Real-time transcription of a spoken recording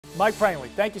Mike Prangley,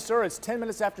 thank you, sir. It's 10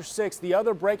 minutes after 6. The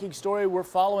other breaking story we're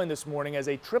following this morning as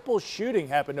a triple shooting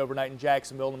happened overnight in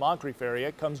Jacksonville in the Moncrief area.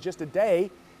 It comes just a day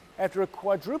after a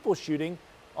quadruple shooting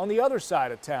on the other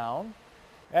side of town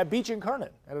at Beach and Kernan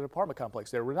at an apartment complex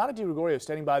there. Renata DiGregorio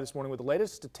standing by this morning with the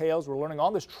latest details. We're learning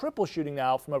on this triple shooting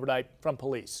now from overnight from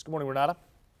police. Good morning, Renata.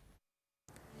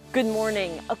 Good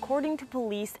morning. According to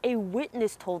police, a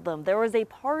witness told them there was a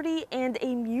party and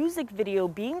a music video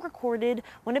being recorded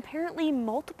when apparently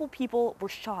multiple people were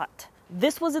shot.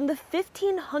 This was in the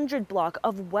 1500 block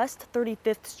of West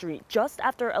 35th Street just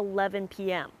after 11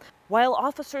 p.m. While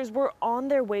officers were on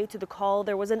their way to the call,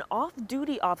 there was an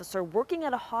off-duty officer working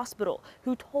at a hospital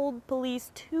who told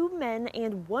police 2 men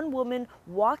and 1 woman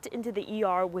walked into the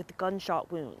ER with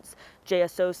gunshot wounds.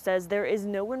 JSO says there is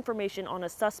no information on a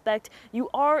suspect. You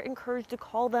are encouraged to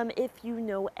call them if you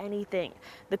know anything.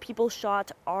 The people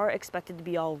shot are expected to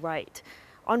be all right.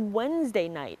 On Wednesday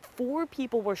night, 4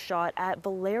 people were shot at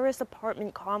Valeris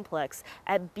apartment complex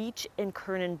at Beach and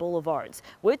Kernan Boulevards,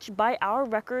 which by our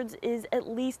records is at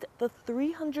least the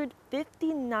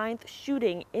 359th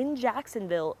shooting in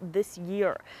Jacksonville this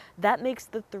year. That makes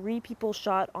the 3 people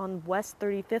shot on West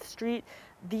 35th Street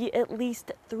the at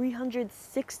least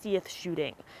 360th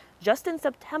shooting. Just in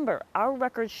September, our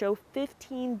records show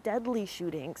 15 deadly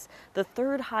shootings, the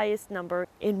 3rd highest number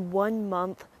in 1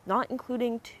 month, not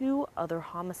including 2 other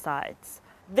homicides.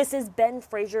 This is Ben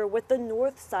Frazier with the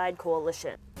North Side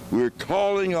Coalition. We're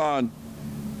calling on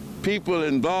people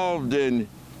involved in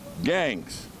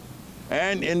gangs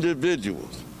and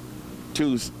individuals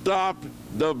to stop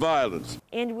the violence.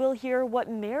 And we'll hear what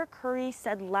Mayor Curry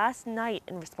said last night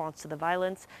in response to the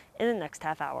violence in the next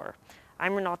half hour.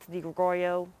 I'm Renata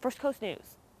DiGregorio, First Coast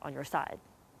News, on your side.